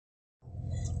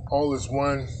All is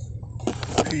one.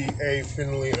 P.A.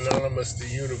 Finley Anonymous, the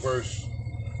universe,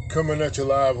 coming at you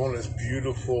live on this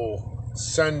beautiful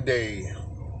Sunday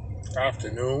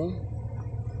afternoon,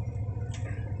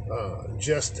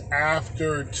 just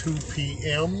after 2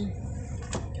 p.m.,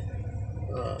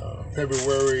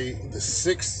 February the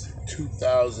 6th,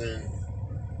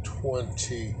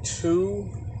 2022,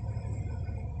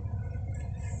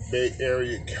 Bay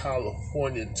Area,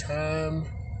 California time.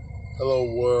 Hello,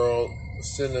 world.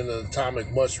 Sending an atomic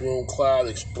mushroom cloud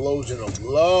explosion of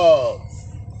love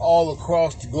all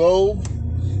across the globe.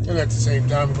 And at the same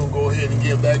time, we're going to go ahead and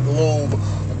give that globe a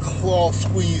claw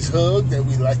squeeze hug that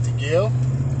we like to give.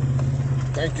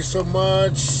 Thank you so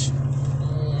much,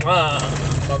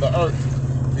 Mother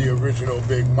Earth, the original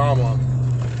Big Mama.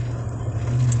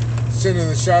 Sending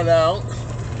a shout out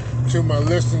to my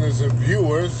listeners and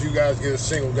viewers. You guys get a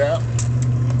singled out.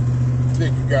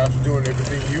 Thank you guys for doing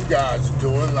everything you guys are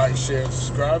doing. Like, share,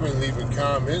 subscribing, leaving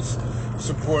comments,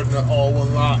 supporting the All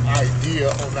One Law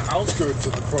idea on the outskirts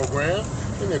of the program.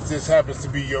 And if this happens to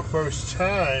be your first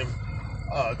time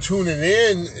tuning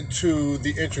in to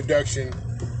the introduction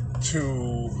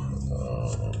to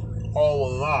All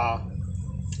One Law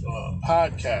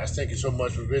podcast, thank you so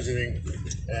much for visiting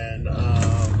and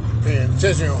paying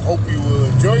attention. Hope you will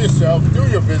enjoy yourself, do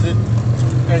your visit,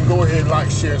 and go ahead and like,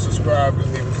 share, subscribe,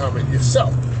 and leave a comment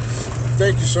yourself.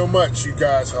 Thank you so much. You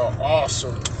guys are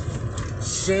awesome.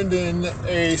 Sending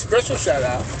a special shout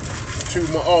out to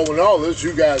my all in allers.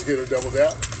 You guys get a double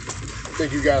dap.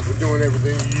 Thank you guys for doing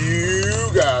everything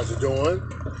you guys are doing.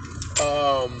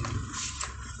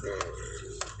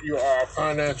 You are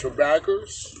financial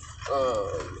backers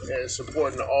and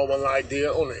supporting the All One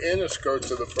idea on the inner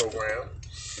skirts of the program.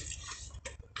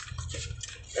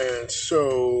 And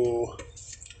so,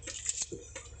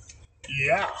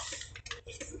 yeah.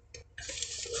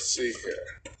 Let's see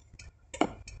here.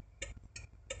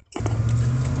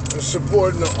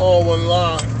 Supporting the All One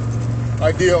Law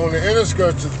idea on the inner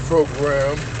skirts of the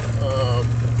program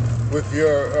with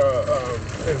your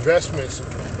investments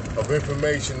of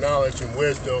information, knowledge, and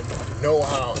wisdom,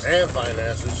 know-how, and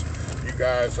finances. You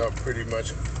guys are pretty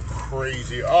much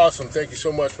crazy awesome. Thank you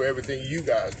so much for everything you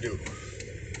guys do.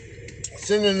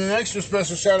 Sending an extra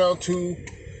special shout out to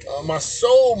my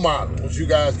soul models. You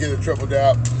guys get a triple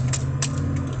dap.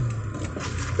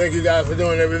 Thank you guys for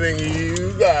doing everything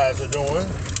you guys are doing.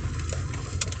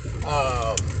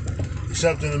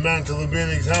 Accepting the mantle and being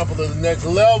an example of the next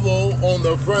level on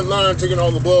the front line, taking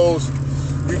all the blows.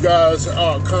 You guys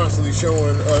are constantly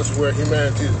showing us where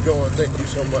humanity is going. Thank you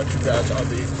so much. You guys are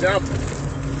the example.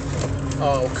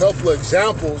 A couple of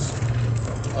examples.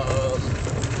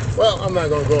 Well, I'm not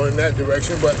going to go in that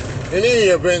direction, but in any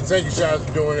event, thank you guys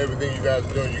for doing everything you guys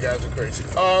are doing. You guys are crazy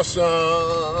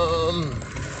awesome.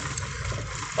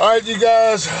 All right, you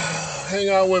guys, hang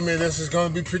out with me. This is going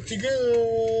to be pretty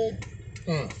good.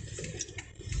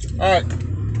 All right,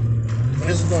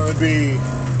 this is going to be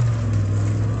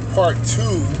part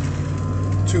 2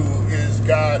 to Is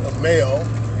God a Male?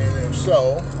 And if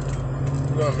so,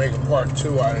 we're going to make a part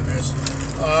 2 out of this.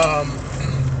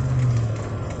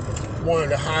 Wanted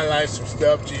to highlight some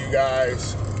stuff to you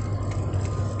guys.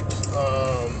 I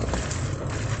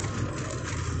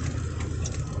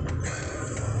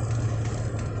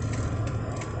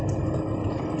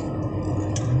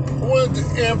wanted to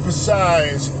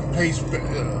emphasize and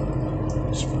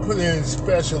put in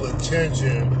special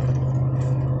attention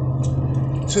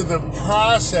to the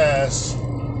process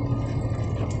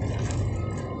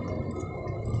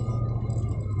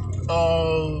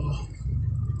of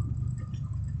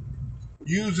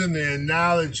using the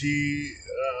analogy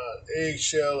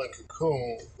eggshell and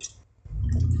cocoon.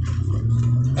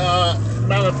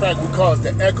 Matter of fact, we call it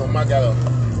the Eckham. I got a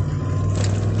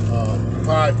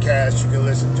podcast you can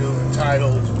listen to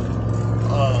entitled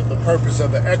The Purpose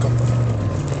of the Eckham,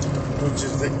 which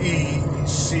is the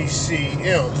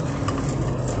ECCM,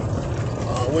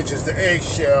 which is the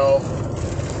eggshell,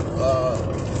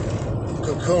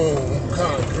 cocoon,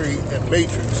 concrete, and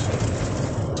matrix.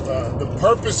 The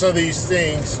purpose of these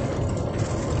things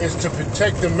is to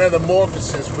protect the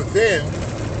metamorphosis within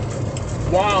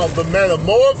while the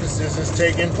metamorphosis is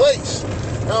taking place.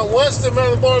 Now, once the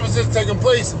metamorphosis is taking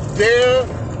place, their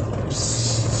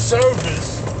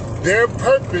service, their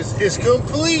purpose is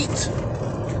complete.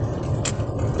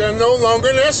 They're no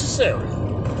longer necessary.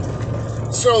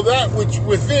 So that which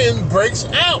within breaks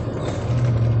out.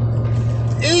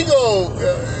 Ego,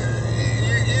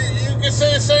 you can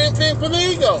say the same thing for the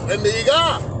ego and the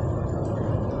ego.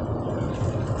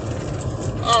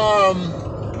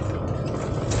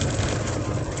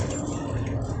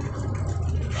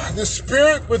 The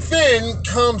spirit within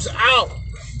comes out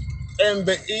And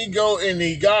the ego and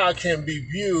the God can be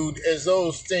viewed as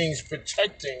those things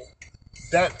protecting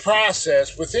that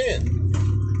process within.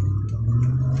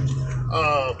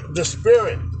 The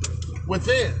spirit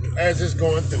within, as it's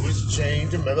going through its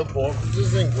change and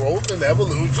metamorphosis and growth and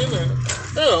evolution, and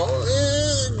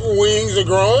wings are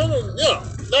growing, and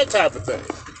that type of thing.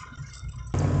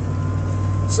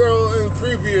 So in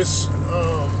previous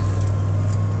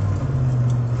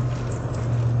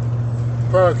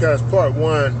podcast, part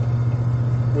 1,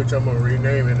 which I'm gonna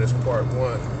rename it as part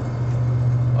 1.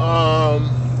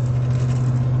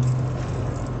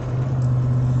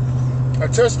 I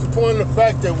touched upon the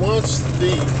fact that once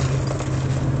the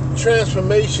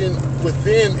transformation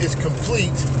within is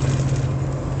complete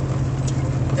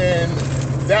and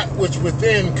that which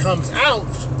within comes out,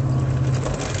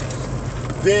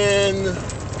 then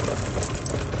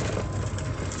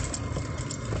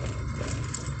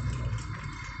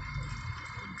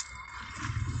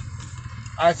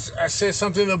I said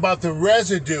something about the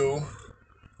residue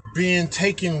being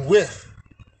taken with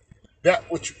that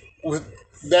which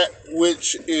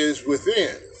is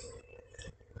within.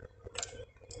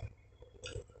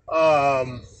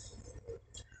 I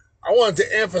wanted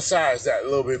to emphasize that a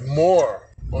little bit more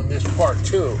on this part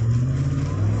 2.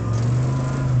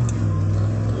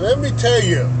 Let me tell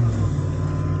you,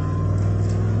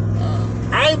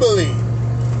 I believe,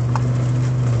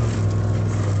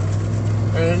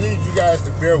 and I need you guys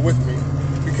to bear with me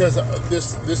because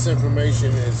this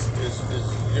information is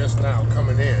just now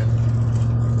coming in.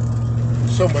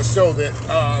 So much so that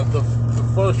the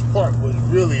first part was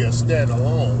really a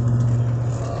standalone,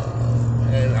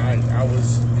 and I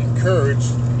was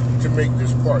encouraged to make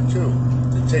this part 2,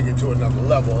 to take it to another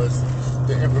level as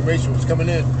the information was coming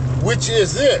in, which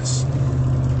is this.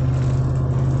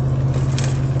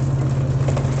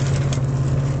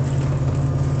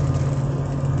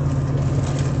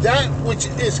 That which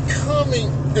is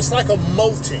coming, it's like a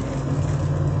molting.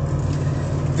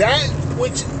 That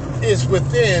which is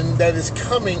within, that is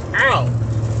coming out,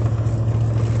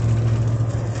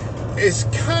 is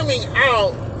coming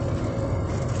out,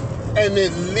 and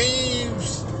it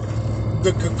leaves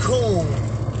the cocoon,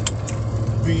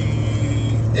 the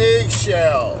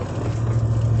eggshell.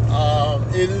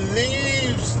 It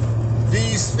leaves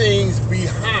these things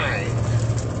behind.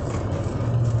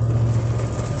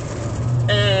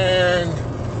 And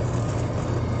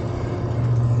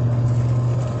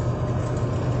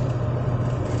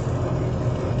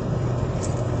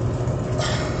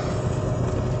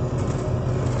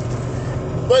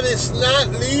but it's not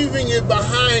leaving it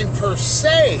behind per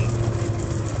se.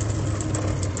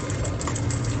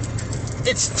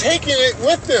 It's taking it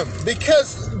with them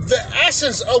because the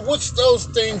essence of which those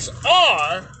things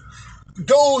are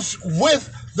goes with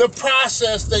the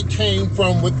process that came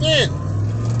from within.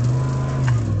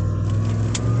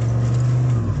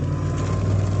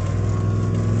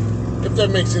 If that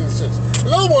makes any sense.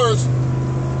 In other words,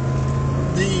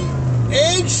 the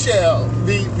eggshell,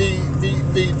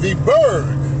 the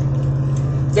bird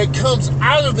that comes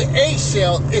out of the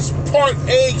eggshell is part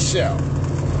eggshell.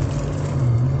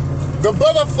 The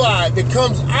butterfly that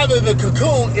comes out of the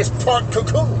cocoon is part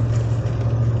cocoon.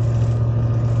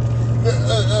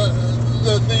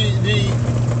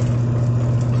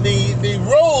 The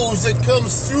rose that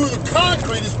comes through the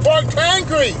concrete is part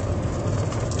concrete.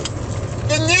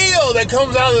 The Neo that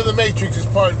comes out of the matrix is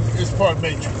part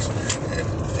matrix.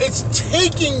 It's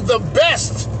taking the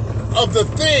best of the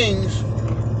things.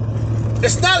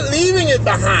 It's not leaving it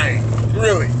behind,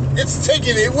 really. It's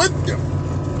taking it with them.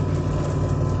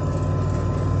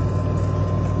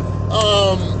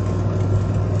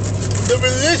 The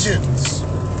religions,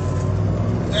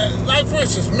 like for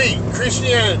instance, me,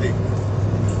 Christianity.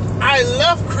 I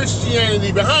left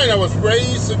Christianity behind. I was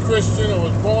raised a Christian. I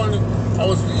was born. I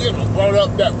was, brought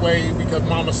up that way because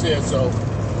Mama said so.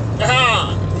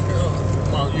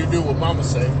 Well, you do what Mama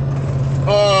say.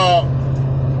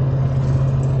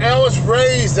 And I was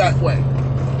raised that way.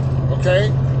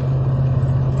 Okay?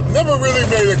 Never really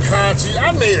made a conscience.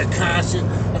 I made a conscience.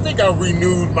 I think I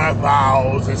renewed my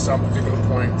vows at some particular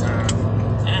point in time.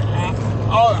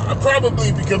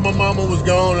 Probably because my mama was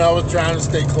gone and I was trying to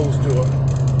stay close to her.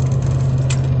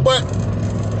 But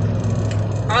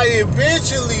I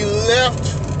eventually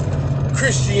left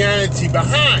Christianity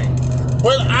behind.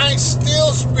 But I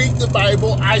still speak the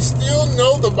Bible. I still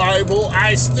know the Bible.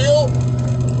 I still,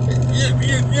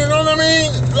 you know what I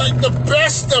mean? Like the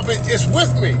best of it is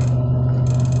with me.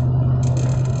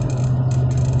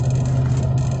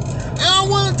 And I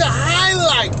wanted to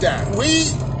highlight that.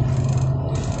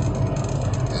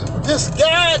 This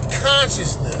God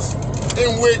consciousness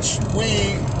in which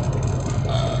we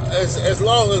as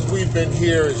long as we've been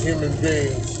here as human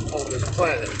beings on this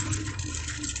planet,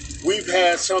 we've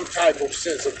had some type of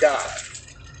sense of God.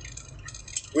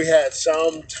 We had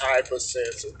some type of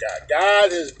sense of God.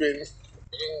 God has been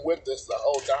with us the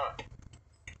whole time,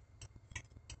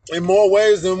 in more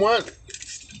ways than one.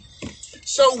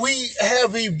 So we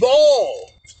have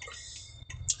evolved.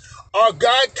 Our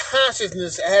God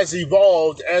consciousness has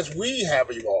evolved as we have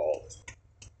evolved.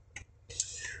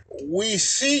 We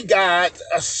see God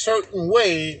a certain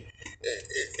way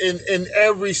in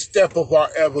every step of our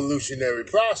evolutionary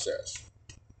process.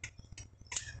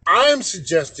 I'm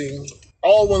suggesting,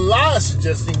 All One Lie is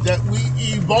suggesting, that we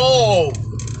evolve.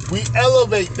 We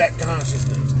elevate that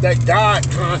consciousness, that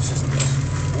God consciousness.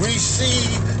 We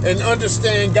see and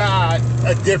understand God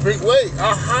a different way,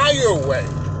 a higher way.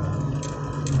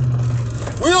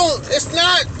 It's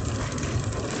not,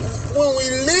 when we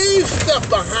leave stuff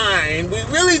behind, we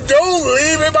really don't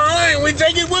leave it behind. We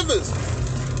take it with us.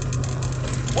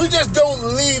 We just don't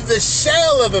leave the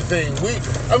shell of the thing. We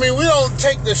don't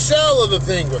take the shell of the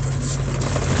thing with us.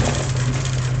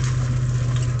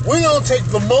 We don't take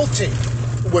the molting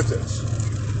with us.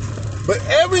 But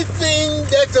everything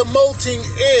that the molting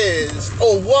is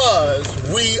or was,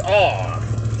 we are.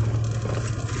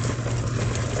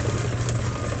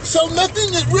 So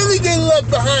nothing is really getting left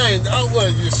behind. Oh,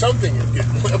 well, something is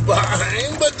getting left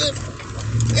behind, but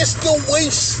it's the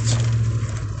waste.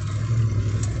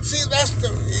 See,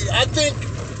 I think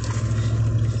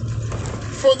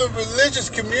for the religious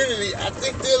community, I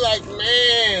think they're like,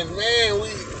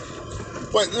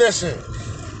 but listen,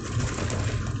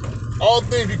 all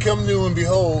things become new, and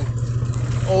behold,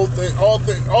 all things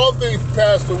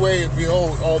passed away, and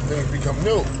behold, all things become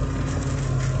new.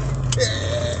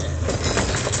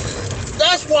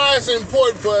 That's why it's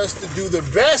important for us to do the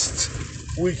best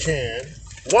we can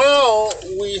while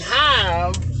we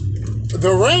have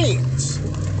the reins.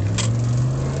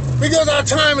 Because our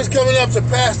time is coming up to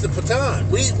pass the baton.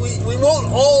 We won't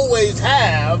always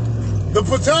have the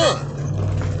baton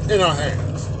in our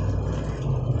hands.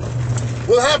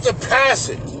 We'll have to pass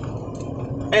it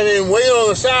and then wait on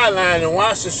the sideline and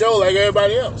watch the show like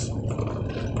everybody else.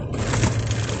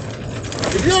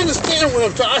 If you understand what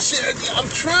I'm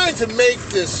trying to make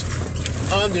this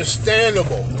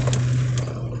understandable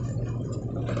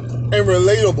and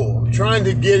relatable. I'm trying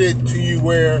to get it to you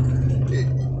where we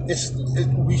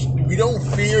don't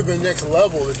fear the next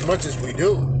level as much as we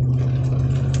do.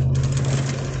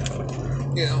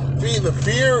 The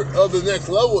fear of the next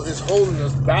level is holding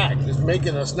us back. It's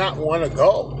making us not want to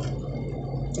go.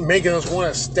 Making us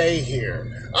want to stay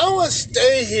here. I don't want to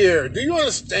stay here. Do you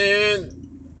understand?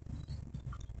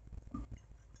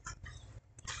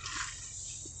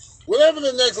 Whatever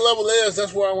the next level is,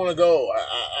 that's where I want to go.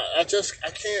 I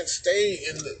can't stay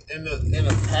in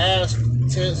the past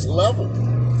tense level.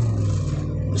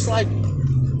 It's like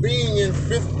being in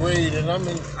 5th grade and I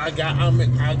got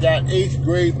 8th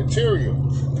grade material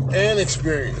and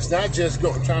experience. Not just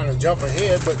trying to jump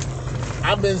ahead, but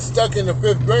I've been stuck in the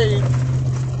 5th grade,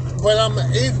 but I'm an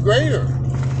 8th grader.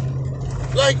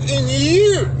 Like in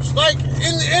years, like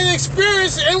in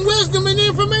experience and wisdom and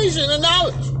information and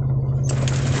knowledge.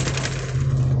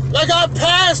 Like I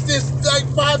passed this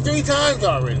like 3 times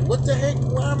already. What the heck?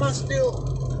 Why am I still?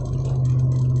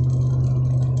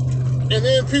 And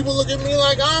then people look at me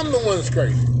like I'm the one that's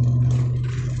crazy.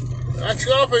 I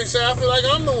say I feel like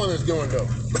I'm the one that's doing dope.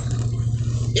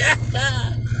 Yeah.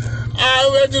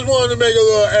 I just wanted to make a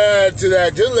little add to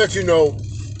that. Just let you know.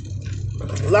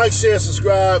 Like, share,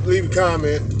 subscribe, leave a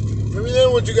comment. Let me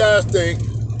know what you guys think.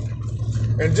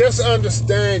 And just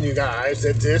understand, you guys,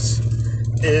 that this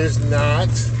is not,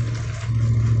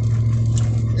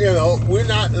 we're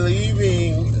not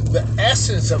leaving the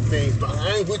essence of things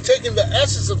behind. We're taking the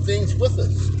essence of things with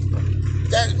us.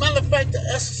 Matter of fact, the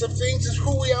essence of things is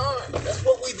who we are. That's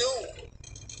what we do.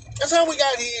 That's how we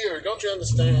got here. Don't you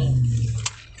understand?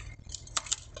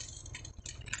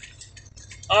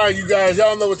 All right, you guys,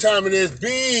 y'all know what time it is.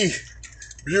 Be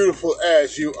beautiful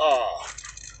as you are.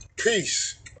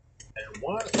 Peace. And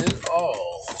one and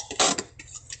all.